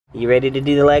You ready to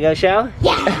do the Lego show?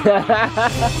 Yeah!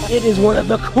 It is one of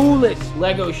the coolest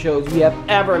Lego shows we have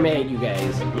ever made, you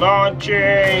guys. Launching!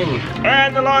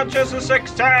 And the launch is a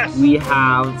success! We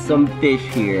have some fish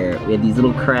here. We have these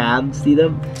little crabs, see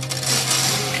them?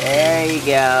 There you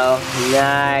go,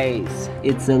 nice.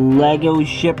 It's a Lego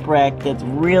shipwreck that's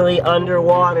really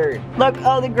underwater. Look,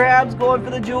 oh, the crab's going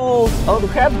for the jewels. Oh, the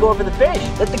crab's going for the fish.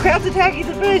 Look, the crab's attacking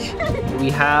the fish.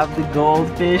 We have the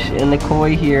goldfish and the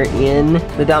koi here in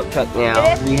the dump truck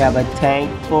now. We have a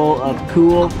tank full of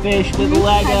cool fish with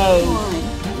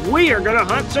Legos. We are gonna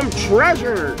hunt some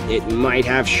treasure. It might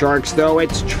have sharks though,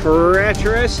 it's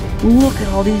treacherous. Look at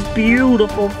all these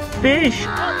beautiful fish.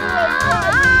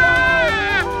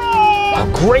 A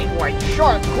great white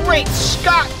shark, great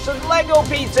Scots and Lego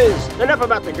pieces. Enough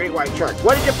about the great white shark.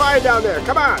 What did you find down there?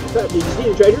 Come on. Did you see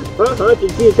a treasure? Did you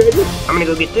see a treasure? I'm gonna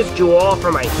go get this jewel all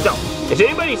for myself. Has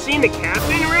anybody seen the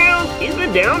captain around? He's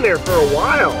been down there for a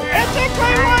while. It's a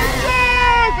great white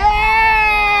shark!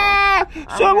 Ah!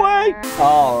 Subway!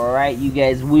 All right, you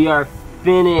guys, we are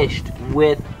finished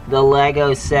with the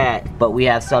Lego set, but we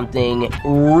have something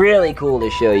really cool to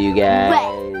show you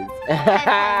guys.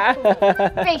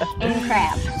 Fish and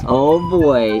crabs. Oh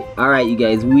boy. Alright, you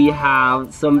guys, we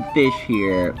have some fish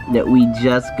here that we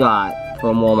just got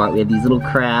from Walmart. We have these little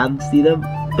crabs, see them?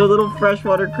 They're little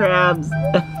freshwater crabs.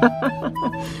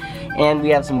 And we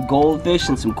have some goldfish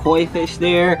and some koi fish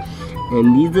there.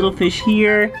 And these little fish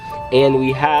here. And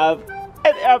we have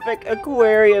an epic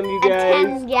aquarium, you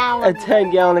guys. A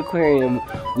 10-gallon aquarium.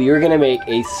 We are gonna make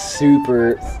a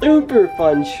super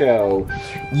fun show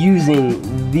using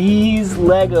these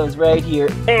Legos right here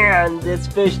and this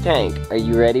fish tank. Are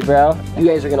you ready, bro? You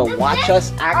guys are gonna watch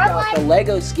us act out the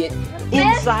Lego skit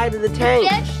inside of the tank.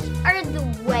 Fish are the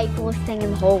way coolest thing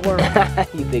in the whole world.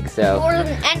 You think so? More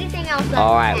than anything else.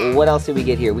 All right, well, what else did we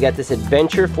get here? We got this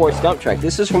Adventure Force dump truck.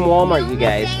 This is from Walmart, you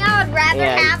guys. The thing I would rather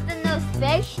have than those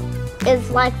fish is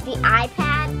like the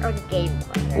iPad or the Game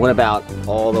Boy. What about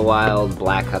all the wild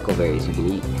black huckleberries you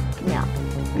can eat? No.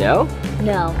 No?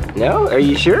 No. No? Are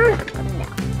you sure? No.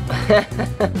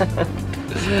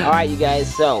 Alright, you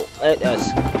guys, so let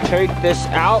us take this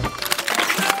out.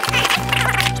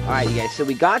 Alright, you guys, so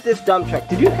we got this dump truck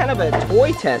to do kind of a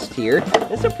toy test here.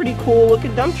 It's a pretty cool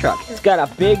looking dump truck. It's got a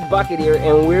big bucket here,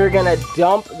 and we're gonna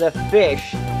dump the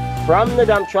fish from the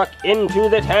dump truck into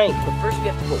the tank. But first we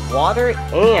have to put water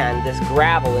and this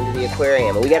gravel into the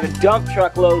aquarium. And we got a dump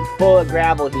truck load full of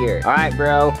gravel here. All right,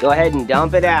 bro, go ahead and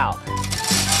dump it out.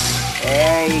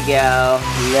 There you go,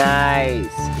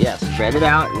 nice. Yeah, spread it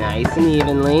out nice and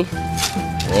evenly.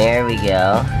 There we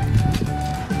go,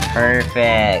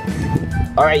 perfect.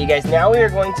 All right, you guys, now we are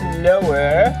going to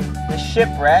lower the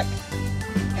shipwreck,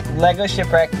 Lego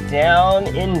shipwreck, down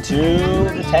into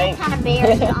the tank. Kind of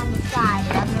bury it on the side.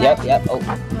 Yep. Oh.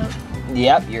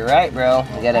 Yep, you're right, bro.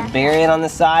 We gotta bury it on the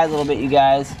side a little bit, you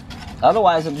guys.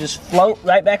 Otherwise, it'll just float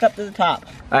right back up to the top.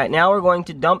 All right, now we're going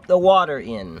to dump the water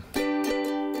in.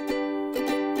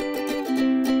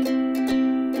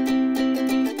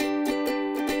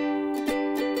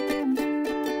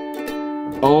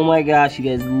 Oh my gosh, you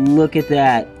guys, look at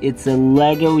that. It's a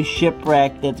Lego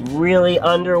shipwreck that's really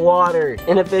underwater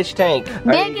in a fish tank. All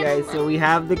right, you guys, so we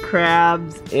have the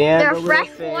crabs and the little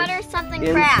freshwater something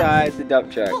inside crabs. the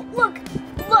dump truck. Oh, look.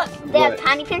 They have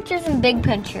tiny pinchers and big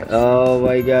pinchers. Oh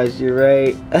my gosh, you're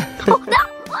right. Oh no!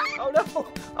 Oh no!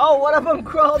 Oh, one of them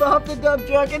crawled off the dump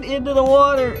truck and into the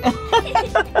water.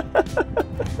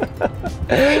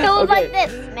 It was like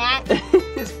this, Matt.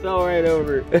 Just fell right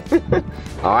over.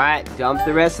 All right, dump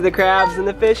the rest of the crabs and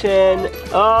the fish in.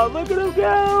 Oh, look at him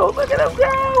go! Look at him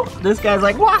go! This guy's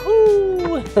like,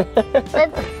 wahoo!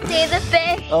 Let's see the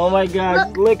fish. Oh my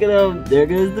gosh, look at him. There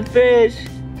goes the fish.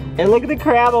 And look at the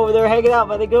crab over there hanging out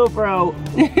by the GoPro.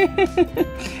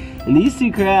 And these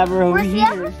two crabs are over here.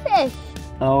 Where's the other fish?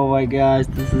 Oh my gosh,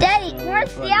 this is Daddy, so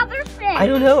where's funny. the other fish? I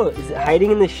don't know. Is it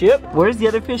hiding in the ship? Where's the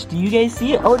other fish? Do you guys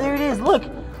see it? Oh, there it is. Look.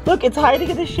 Look, it's hiding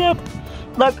in the ship.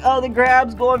 Look, oh, the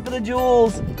crab's going for the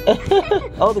jewels.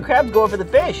 Oh, the crab's going for the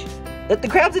fish. The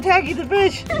crab's attacking the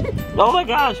fish. Oh my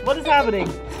gosh, what is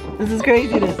happening? This is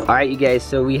craziness. All right, you guys,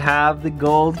 so we have the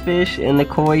goldfish and the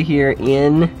koi here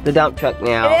in the dump truck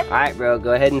now. All right, bro,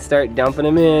 go ahead and start dumping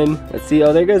them in. Let's see,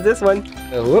 oh, there goes this one.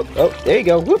 Oh, whoop, oh, there you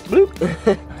go, whoop, whoop.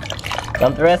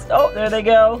 Dump the rest, oh, there they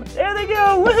go. There they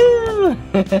go, woohoo!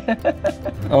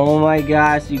 Oh my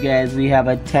gosh, you guys, we have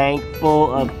a tank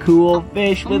full of cool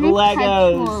fish with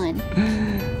Legos.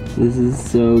 This is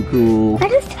so cool. I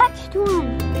just touched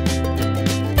one.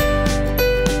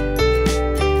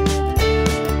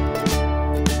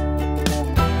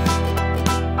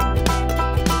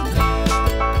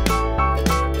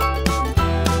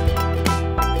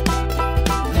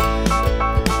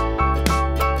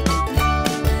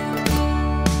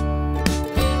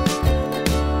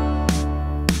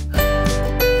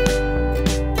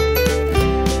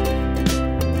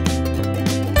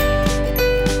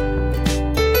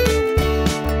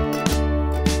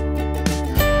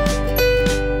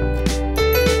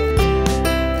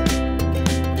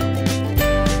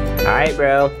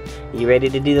 bro. You ready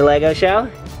to do the Lego show?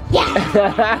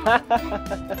 Yeah!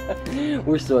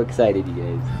 We're so excited, you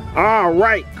guys. All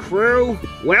right, crew.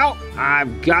 Well,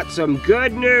 I've got some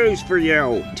good news for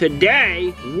you.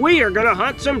 Today, we are gonna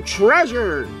hunt some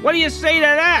treasure. What do you say to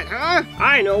that, huh?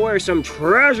 I know where some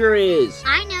treasure is.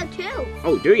 I know too.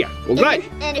 Oh, do ya? Well, good.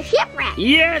 In a shipwreck.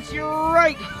 Yes, you're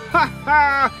right. Ha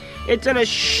ha! It's in a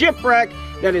shipwreck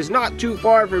that is not too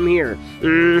far from here.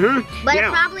 But Now,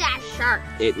 it probably has sharks.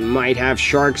 it might have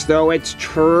sharks, though. It's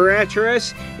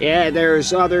treacherous. Yeah,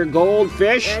 there's other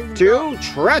goldfish, too.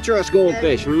 Treacherous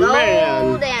goldfish, Gold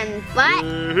man. but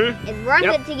it's worth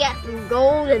it to get some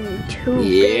gold and two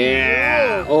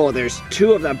Yeah. big jewels. Oh, there's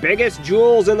two of the biggest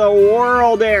jewels in the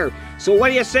world there. So what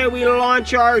do you say we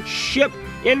launch our ship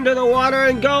into the water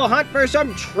and go hunt for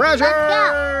some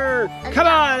treasure? Come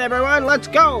on, everyone, let's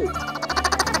go.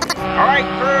 All right,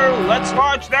 crew, let's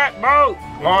launch that boat.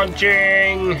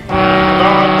 Launching.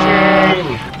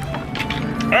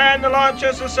 And the launch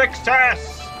is a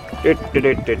success.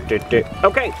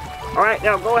 Okay. All right,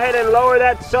 now go ahead and lower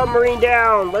that submarine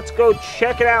down. Let's go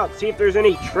check it out, see if there's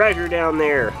any treasure down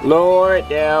there. Lower it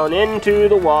down into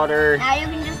the water. Now you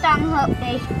can just unhook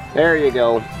me. There you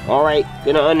go. All right,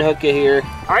 gonna unhook you here.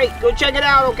 All right, go check it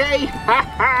out, okay? Ha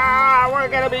ha, we're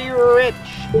gonna be rich.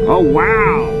 Oh,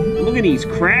 wow. Look at these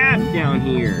crabs down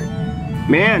here.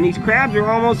 Man, these crabs are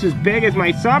almost as big as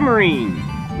my submarine.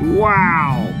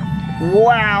 Wow.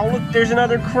 Wow, look, there's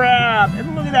another crab.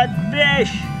 And look at that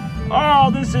fish.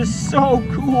 Oh, this is so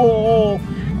cool.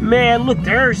 Man, look,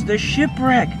 there's the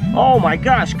shipwreck. Oh my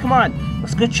gosh, come on.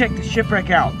 Let's go check the shipwreck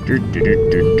out.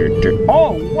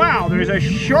 Oh, wow, there's a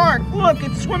shark. Look,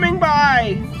 it's swimming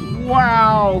by.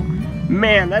 Wow.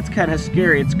 Man, that's kind of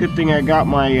scary. It's a good thing I got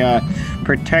my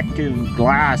protective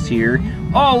glass here.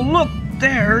 Oh, look,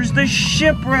 there's the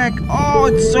shipwreck. Oh,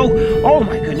 it's so, oh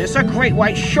my goodness, a great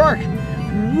white shark.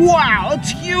 Wow,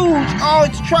 it's huge. Oh,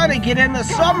 it's trying to get in the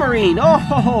submarine.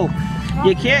 Oh,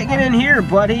 you can't get in here,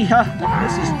 buddy.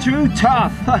 This is too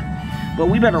tough. But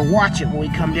we better watch it when we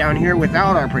come down here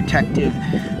without our protective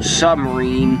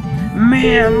submarine.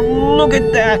 Man, look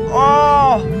at that.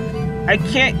 Oh, I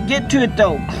can't get to it,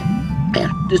 though.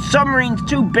 The submarine's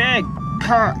too big.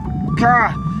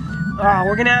 Oh,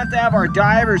 we're going to have our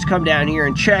divers come down here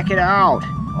and check it out.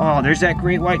 Oh, there's that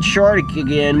great white shark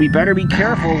again. We better be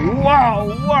careful.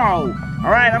 Whoa, whoa.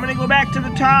 All right, I'm going to go back to the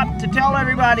top to tell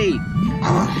everybody.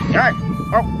 All right.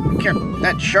 Oh,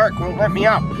 that shark won't let me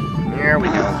up. There we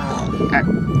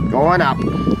go. Going up.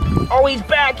 Oh, he's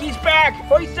back. He's back.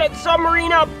 Hoist that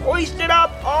submarine up. Hoist it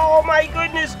up. Oh, my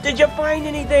goodness. Did you find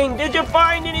anything? Did you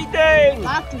find anything?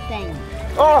 Lots of things.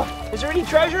 Oh, is there any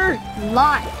treasure?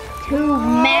 Lots. Two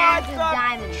massive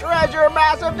diamonds. Treasure,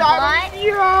 massive diamonds.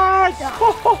 Yes.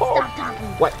 Stop talking.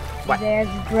 What? There's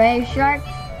gray sharks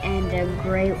and a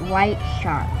great white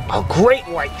shark. A great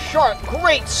white shark.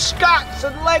 Great Scots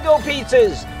and Lego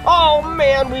pieces. Oh,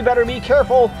 man, we better be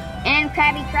careful. And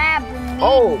Krabby Crabs and mean,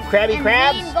 Oh, Krabby and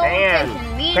Crabs? mean goldfish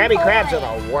and mean Krabby Crabs koi.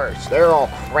 are the worst. They're all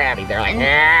crabby. They're like, nah,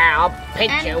 I'll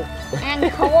pinch you.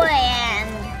 And koi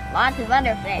and lots of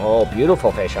other fish. Oh,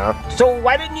 beautiful fish, huh? So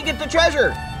why didn't you get the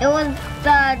treasure? It was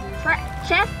the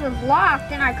chest was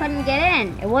locked and I couldn't get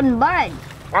in. It wouldn't budge.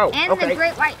 Oh, And okay. the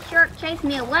great white shark chased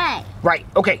me away. Right,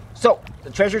 okay. So the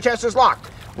treasure chest is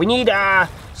locked. We need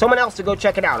someone else to go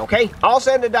check it out, okay? I'll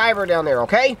send a diver down there,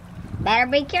 okay? Better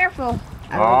be careful.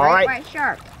 Of a All great right. white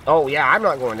shark. Oh, yeah, I'm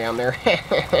not going down there.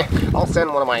 I'll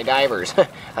send one of my divers.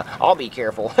 I'll be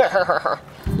careful.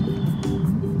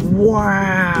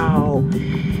 Wow.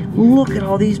 Look at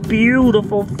all these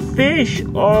beautiful fish.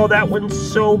 Oh, that one's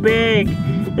so big.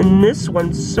 And this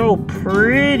one's so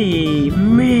pretty.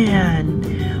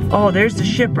 Man. Oh, there's the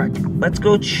shipwreck. Let's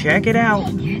go check it out.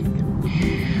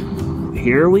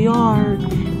 Here we are.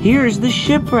 Here's the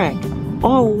shipwreck.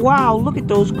 Oh, wow, look at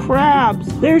those crabs.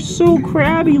 They're so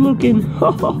crabby looking.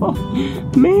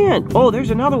 Man. Oh, there's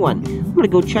another one. I'm gonna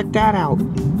go check that out.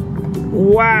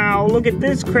 Wow, look at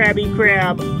this Krabby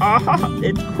Crab. Oh,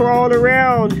 it's crawling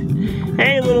around.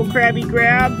 Hey, little Krabby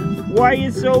Crab. Why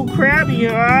you so crabby,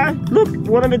 huh? Look,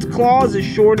 one of its claws is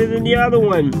shorter than the other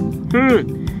one.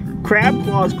 Crab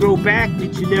claws grow back,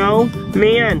 did you know?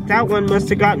 Man, that one must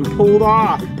have gotten pulled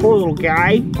off. Poor little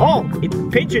guy. Oh, it's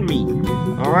pinching me.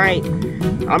 All right,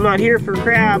 I'm not here for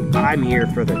crab. I'm here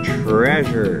for the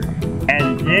treasure.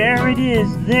 And there it is.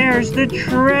 There's the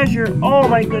treasure. Oh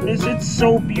my goodness, it's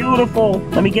so beautiful.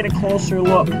 Let me get a closer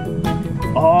look.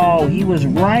 Oh, he was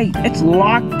right. It's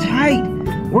locked tight.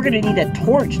 We're gonna need a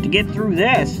torch to get through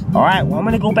this. All right, well, I'm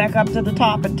gonna go back up to the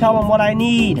top and tell them what I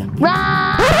need.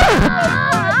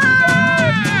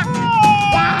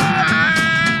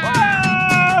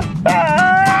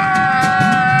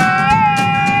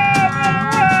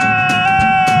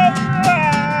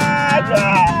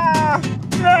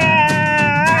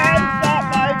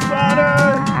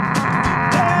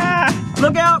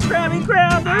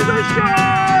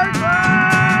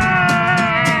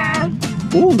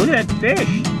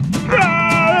 fish.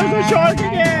 Ah, there's a shark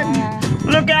again.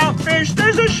 Look out, fish.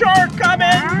 There's a shark coming.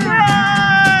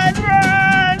 Run,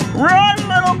 run. Run,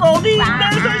 little Goldie.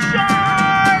 There's a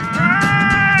shark.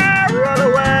 Ah, run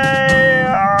away.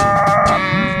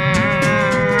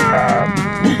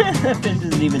 That fish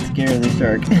isn't even scared of the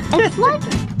shark. It's like,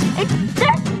 it's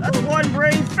That's one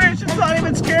brave fish. It's not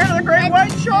even scared of the great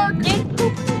white shark.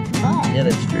 Yeah,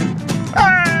 that's true.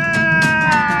 Ah!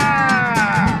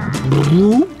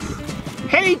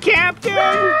 Hey, Captain!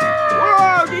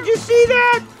 Whoa, did you see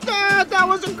that? That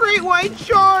was a great white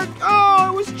shark. Oh,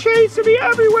 it was chasing me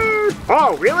everywhere.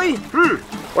 Oh, really?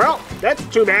 Well, that's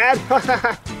too bad.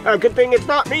 Good thing it's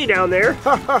not me down there.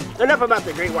 Enough about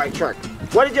the great white shark.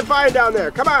 What did you find down there?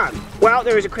 Come on. Well,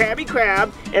 there was a Krabby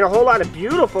Crab and a whole lot of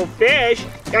beautiful fish.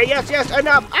 Yes,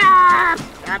 enough. Ah!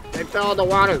 They fell in the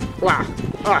water. Wow.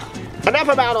 Enough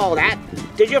about all that.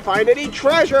 Did you find any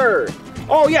treasure?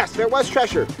 Oh, yes, there was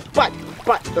treasure. But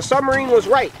the submarine was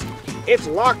right. It's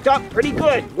locked up pretty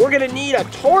good. We're gonna need a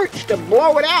torch to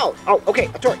blow it out. Oh, okay,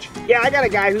 a torch. Yeah, I got a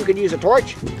guy who could use a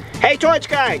torch. Hey, torch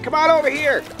guy, come on over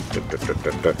here.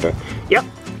 Yep,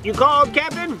 you called,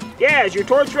 Captain? Yeah, is your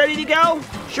torch ready to go?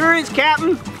 Sure is,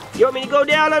 Captain. You want me to go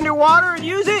down underwater and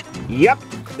use it? Yep,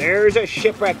 there's a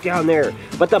shipwreck down there,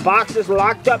 but the box is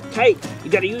locked up tight. You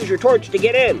gotta use your torch to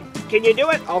get in. Can you do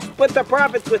it? I'll split the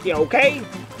profits with you, okay?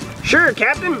 Sure,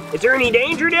 Captain. Is there any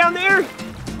danger down there?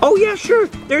 Oh, yeah, sure.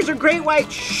 There's a great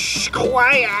white... Shh,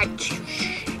 quiet.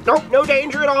 Shh. Nope, no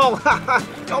danger at all.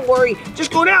 Don't worry.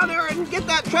 Just go down there and get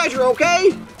that treasure,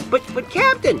 okay? But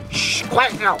Captain... Shh,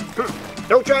 quiet now.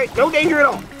 No danger at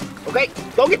all. Okay,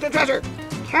 go get the treasure.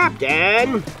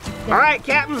 Captain. All right,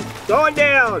 Captain. Going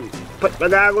down. Put my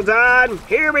goggles on.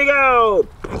 Here we go.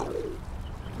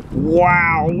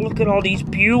 Wow, look at all these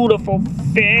beautiful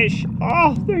fish.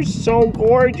 Oh, they're so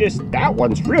gorgeous. That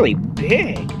one's really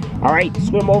big. All right,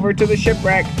 swim over to the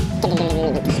shipwreck.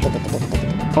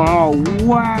 Oh,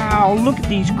 wow, look at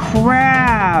these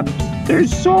crabs. They're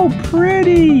so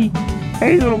pretty.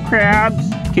 Hey, little crabs,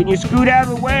 can you scoot out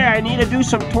of the way? I need to do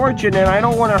some torching and I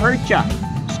don't want to hurt you.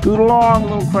 Scoot along,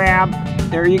 little crab.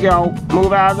 There you go.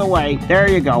 Move out of the way. There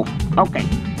you go. Okay.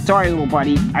 Sorry, little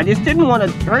buddy. I just didn't want to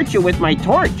hurt you with my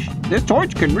torch. This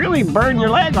torch could really burn your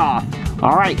leg off.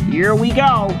 All right, here we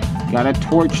go. Gotta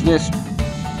torch this.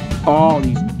 Oh,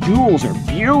 these jewels are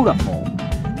beautiful.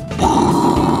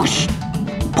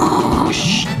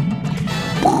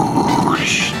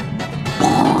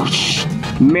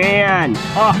 Man,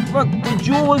 oh, look, the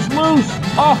jewel is loose.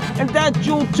 Oh, and that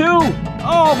jewel too.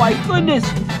 Oh, my goodness.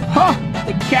 Huh,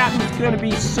 the captain's gonna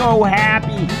be so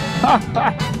happy.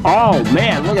 Oh,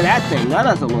 man, look at that thing. That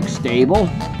doesn't look stable.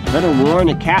 Better warn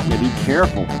the captain to be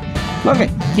careful. Look,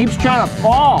 it keeps trying to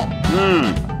fall.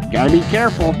 Gotta be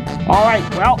careful. All right,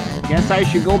 well, guess I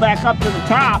should go back up to the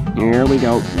top. Here we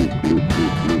go.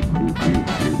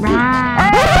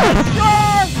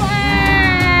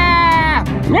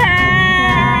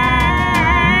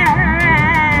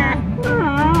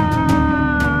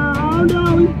 Oh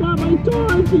no, he's got my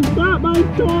torch! He's got my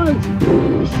torch!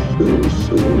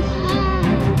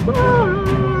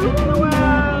 Run away!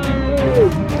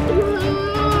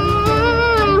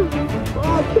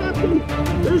 Oh, Captain,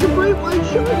 there's a great white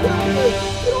shark down there!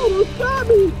 It almost got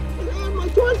me! It had my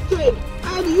torch tank! I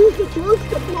had to use the torch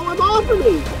to blow him off of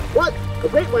me! What? A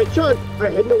great white shark? I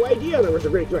had no idea there was a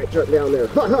great white shark down there.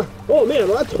 Oh man,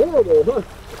 well, that's horrible, huh?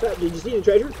 Did you see the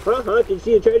treasure? Did you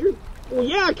see the treasure? Well,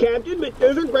 yeah, Captain, but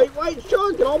there's a great white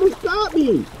shark. It almost got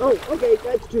me. Oh, okay,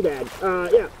 that's too bad.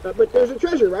 But there's a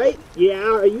treasure, right?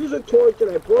 Yeah, I used a torch and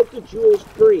I broke the jewels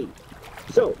free.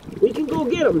 So, we can go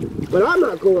get them, but I'm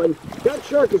not going. That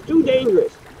shark is too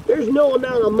dangerous. There's no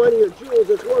amount of money or jewels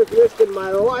that's worth risking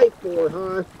my life for,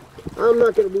 huh? I'm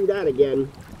not going to do that again.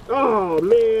 Oh,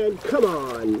 man, come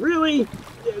on. Really?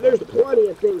 There's plenty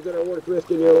of things that are worth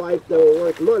risking your life that are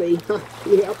worth money.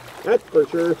 Yep, that's for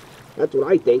sure. That's what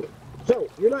I think. So,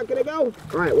 you're not going to go?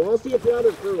 All right, well, I'll see if the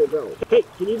other crew will go. Hey,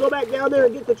 can you go back down there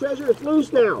and get the treasure? It's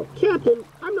loose now. Captain,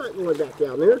 I'm not going back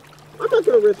down there. I'm not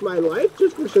going to risk my life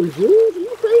just for some jewels. Are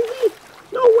you crazy?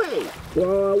 No way.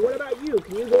 Well, what about you?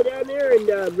 Can you go down there and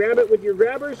grab it with your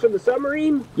grabbers from the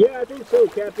submarine? Yeah, I think so,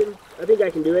 Captain. I think I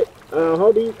can do it.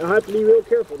 I'll have to be real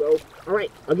careful, though. All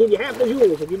right, I'll give you half the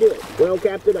jewels if you do it. Well,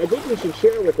 Captain, I think we should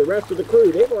share with the rest of the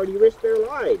crew. They've already risked their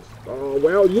lives. Oh,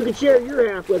 well, you can share your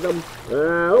half with them.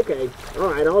 Okay.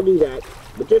 All right, I'll do that.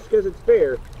 But just because it's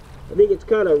fair, I think it's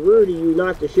kind of rude of you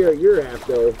not to share your half,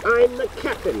 though. I'm the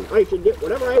captain. I should get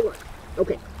whatever I want.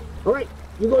 Okay. All right.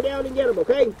 You go down and get them,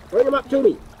 okay? Bring them up to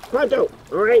me. Pronto.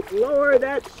 All right, lower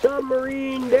that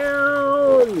submarine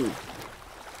down.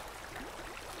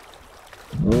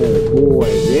 Oh. boy,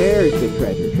 there's the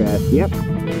treasure chest. Yep,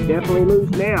 definitely loose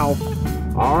now.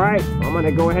 All right, I'm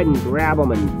gonna go ahead and grab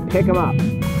them and pick them up.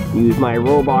 Use my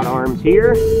robot arms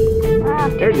here.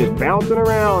 They're just bouncing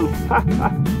around.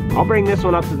 I'll bring this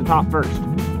one up to the top first.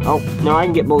 Oh, no, I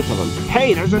can get both of them.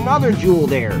 Hey, there's another jewel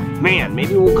there. Man,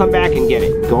 maybe we'll come back and get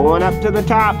it. Going up to the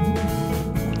top.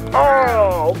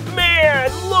 Oh,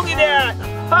 man, look at that.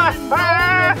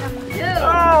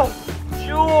 Oh,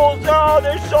 jewels. Oh,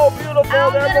 they're so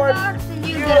beautiful. They're more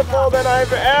beautiful than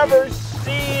I've ever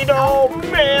seen. Oh,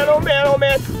 man, oh, man, oh,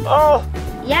 man. Oh.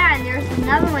 Yeah, and there's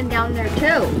another one down there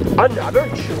too. Another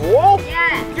jewel?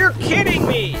 Yeah. You're kidding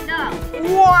me. No.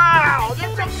 Wow,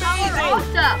 that's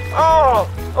amazing. Oh,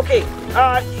 okay.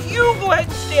 You go ahead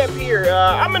and stay up here.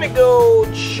 I'm gonna go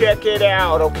check it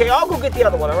out, okay? I'll go get the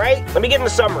other one, all right? Let me get in the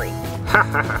submarine. Ha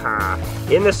ha ha ha.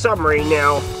 In the submarine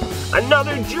now.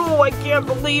 Another jewel, I can't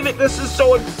believe it. This is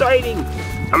so exciting.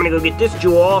 I'm gonna go get this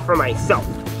jewel all for myself.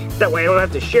 That way I don't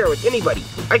have to share with anybody.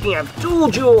 I can have 2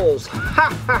 jewels. Ha ha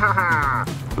ha ha.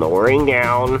 Lowering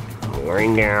down,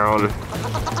 lowering down.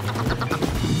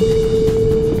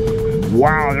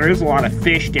 Wow, there is a lot of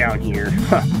fish down here.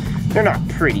 Huh. They're not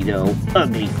pretty though.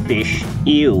 Ugly fish.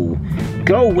 Ew.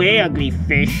 Go away, ugly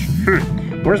fish.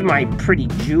 Where's my pretty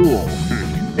jewel?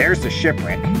 There's the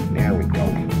shipwreck. There we go.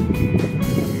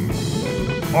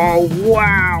 Oh,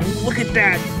 wow, look at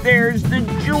that. There's the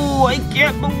jewel. I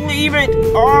can't believe it.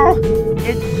 Oh,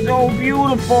 it's so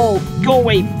beautiful. Go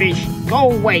away, fish.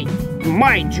 Go away.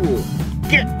 My jewel.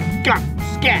 Get,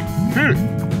 scat.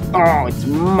 Oh, it's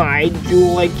my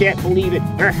jewel. I can't believe it.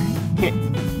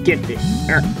 Can't get this.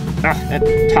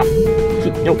 That's tough.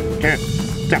 No,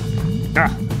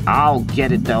 stop. I'll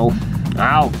get it, though.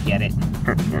 I'll get it.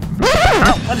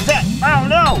 Oh, what is that? Oh,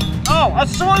 no. Oh, a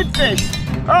swordfish.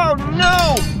 Oh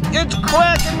no! It's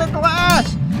cracking the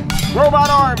glass! Robot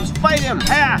arms, fight him!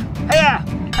 Hiya! Hiya!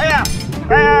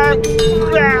 Hiya!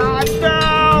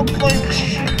 No!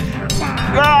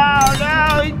 Oh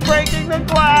no! He's breaking the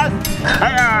glass!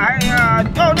 Hiya! Hiya!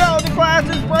 Oh no! The glass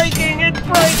is breaking! It's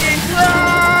breaking!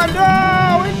 Oh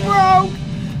no! It broke!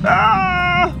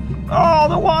 Ah! Oh,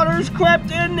 the water's crept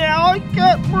in now! I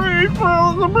can't breathe!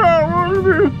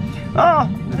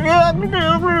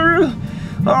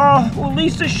 Oh, well, at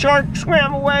least the shark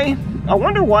swam away. I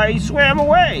wonder why he swam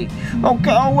away. Okay,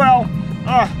 oh well.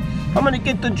 I'm gonna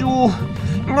get the jewel.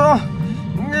 I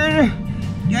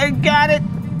got it.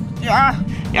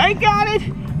 I got it.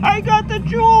 I got the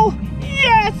jewel.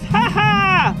 Yes,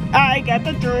 haha! I got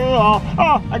the jewel.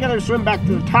 Oh, I gotta swim back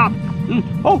to the top.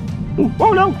 Oh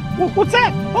no! What's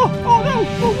that? Oh no!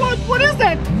 What is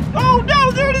that? Oh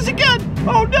no! There it is again!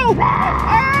 Oh no!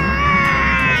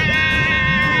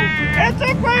 It's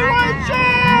a great white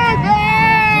shark!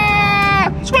 Ah!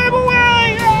 Swim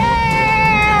away!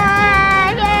 Ah!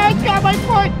 It's got my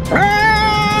foot!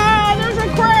 Ah! There's a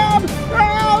crab!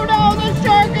 Oh no, the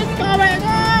shark is coming!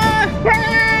 Ah!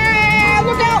 Ah!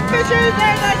 Look out, fishes!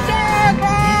 There's a shark!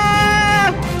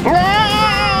 Ah!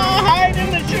 Ah! Hide in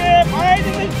the ship! Hide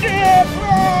in the ship!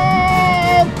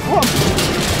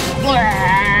 Ah!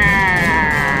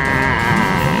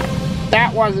 That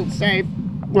wasn't safe.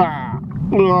 Ah!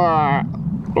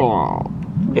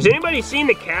 Has anybody seen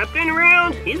the captain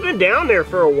around? He's been down there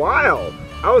for a while.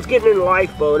 I was getting in the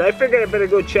lifeboat. I figured I better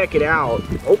go check it out.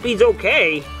 Hope he's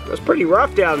okay. It was pretty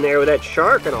rough down there with that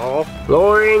shark and all.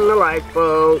 Lowering the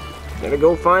lifeboat. Gotta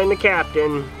go find the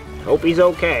captain. Hope he's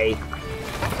okay.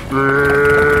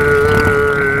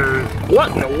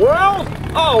 What in the world?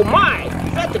 Oh my!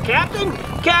 Is that the captain?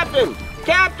 Captain!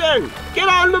 Captain! Get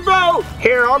on the boat!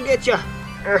 Here, I'll get you.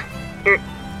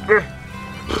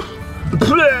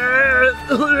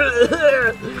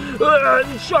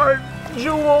 Shark,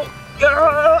 jewel,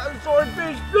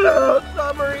 swordfish,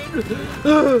 submarine.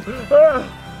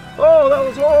 Oh, that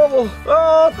was horrible.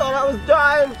 Oh, I thought I was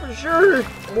dying for sure.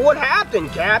 What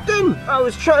happened, Captain? I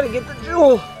was trying to get the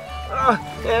jewel. And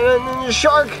then the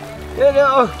shark. And,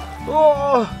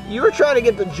 oh, you were trying to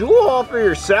get the jewel all for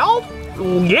yourself?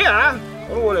 Yeah. I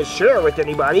don't want to share it with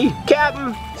anybody.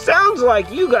 Captain, sounds like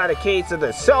you got a case of the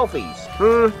selfies.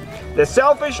 The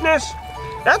selfishness?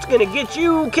 That's gonna get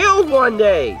you killed one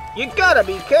day. You gotta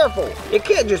be careful. You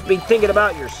can't just be thinking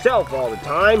about yourself all the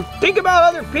time. Think about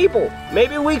other people.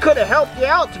 Maybe we could have helped you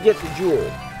out to get the jewel.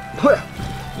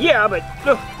 Yeah, but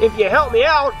if you help me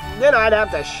out, then I'd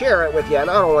have to share it with you, and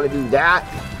I don't want to do that.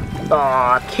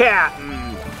 Aw,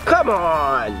 Captain, come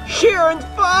on. Sharing's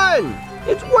fun.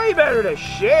 It's way better to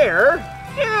share.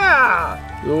 Yeah.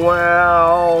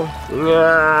 Well,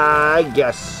 I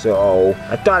guess so.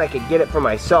 I thought I could get it for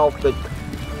myself, but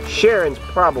sharing's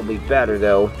probably better,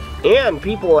 though. And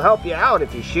people will help you out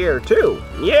if you share too.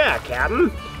 Yeah,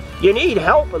 Captain. You need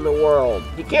help in the world.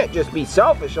 You can't just be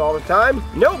selfish all the time.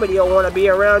 Nobody will want to be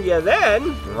around you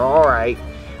then. All right.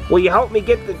 Will you help me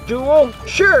get the jewel?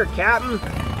 Sure, Captain.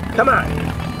 Come on.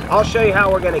 I'll show you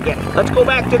how we're going to get it. Let's go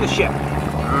back to the ship.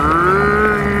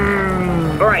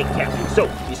 All right, Captain. So,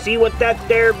 you see what that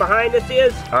there behind us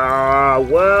is?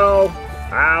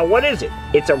 What is it?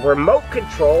 It's a remote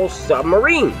control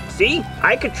submarine. See?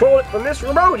 I control it from this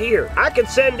remote here. I can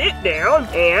send it down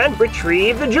and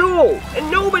retrieve the jewel. And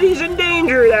nobody's in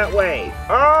danger that way.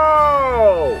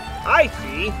 Oh, I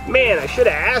see. Man, I should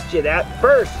have asked you that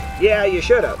first. Yeah, you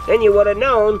should have. Then you would have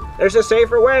known there's a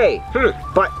safer way.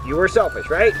 But you were selfish,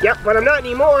 right? Yep, but I'm not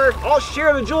anymore. I'll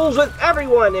share the jewels with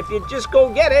everyone if you just go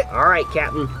get it. All right,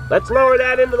 Captain. Let's lower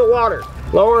that into the water.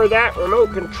 Lower that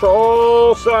remote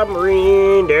control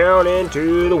submarine down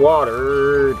into the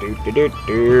water.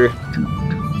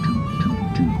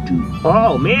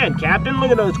 Oh man, Captain,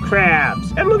 look at those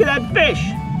crabs. And look at that fish.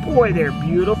 Boy, they're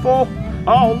beautiful.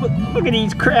 Oh, look at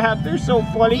these crabs. They're so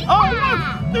funny. Oh, look,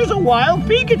 there's a wild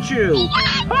Pikachu.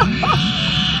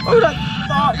 Who'd have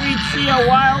thought we'd see a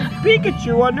wild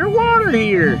Pikachu underwater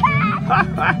here?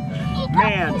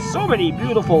 Man, so many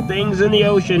beautiful things in the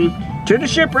ocean. To the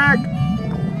shipwreck.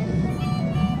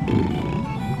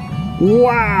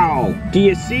 Wow! Do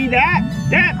you see that?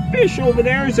 That fish over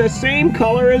there is the same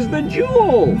color as the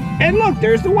jewel. And look,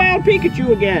 there's the wild Pikachu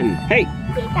again. Hey,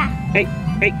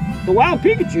 the wild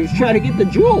Pikachu's trying to get the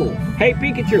jewel. Hey,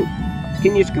 Pikachu,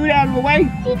 can you scoot out of the way?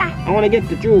 I want to get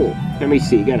the jewel. Let me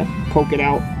see, gotta poke it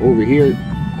out over here.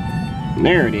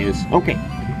 There it is. Okay.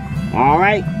 All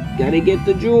right, gotta get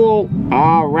the jewel.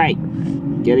 All right,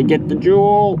 gotta get the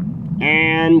jewel.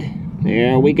 And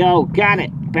there we go. Got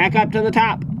it. Back up to the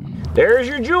top. There's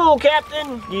your jewel,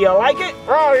 Captain. Do you like it?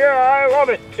 Oh, yeah, I love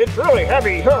it. It's really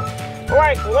heavy, huh? All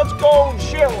right, well, let's go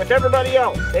share it with everybody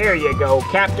else. There you go,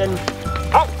 Captain.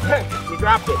 Oh, you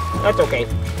dropped it. That's okay.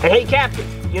 And hey, Captain,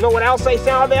 you know what else I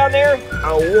saw down there?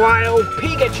 A wild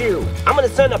Pikachu. I'm going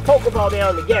to send a Pokeball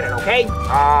down to get it, okay?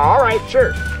 All right,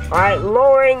 sure. All right,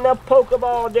 lowering the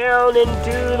Pokeball down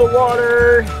into the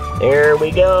water. There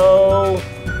we go.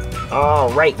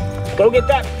 All right. Go get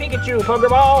that Pikachu,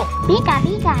 Pokeball. Pika,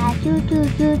 Pika, choo, choo,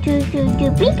 choo, choo, choo,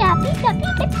 choo. Pika, Pika,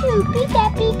 Pikachu. Pika,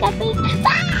 Pika,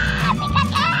 Pika.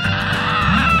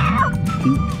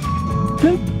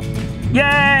 Pikachu!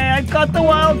 Yay, I caught the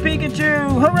wild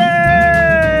Pikachu.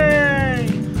 Hooray!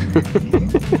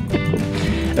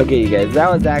 Okay, you guys, that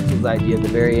was Axel's idea at the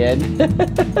very end.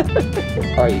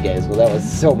 Alright, you guys, well, that was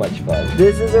so much fun.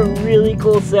 This is a really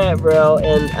cool set, bro,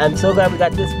 and I'm so glad we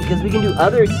got this because we can do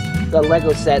other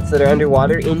Lego sets that are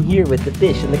underwater in here with the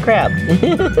fish and the crab.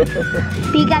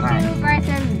 Pikachu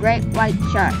versus Great White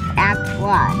Shark, Act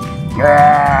 1.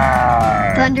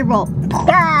 Thunderbolt.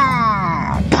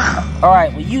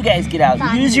 Alright, well, you guys get out.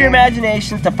 Use your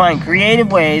imaginations to find creative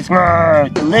ways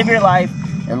to live your life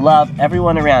and love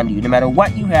everyone around you. No matter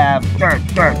what you have,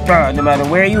 no matter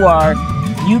where you are,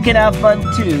 you can have fun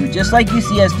too, just like you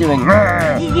see us doing.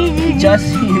 Just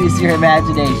use your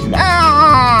imagination.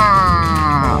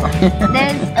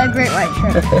 There's a great white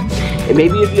shark. And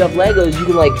maybe if you have Legos, you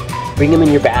can like bring them in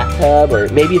your bathtub, or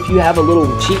maybe if you have a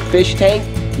little cheap fish tank,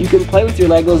 you can play with your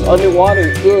Legos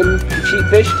underwater in the cheap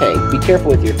fish tank. Be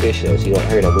careful with your fish though, so you don't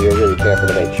hurt them. We were really careful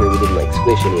to make sure we didn't like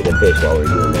squish any of the fish while we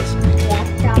were doing this.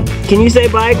 Can you say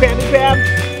bye, Krabby Crab?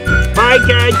 Bye,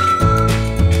 guys.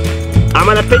 I'm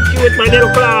gonna pinch you with my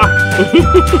little claw.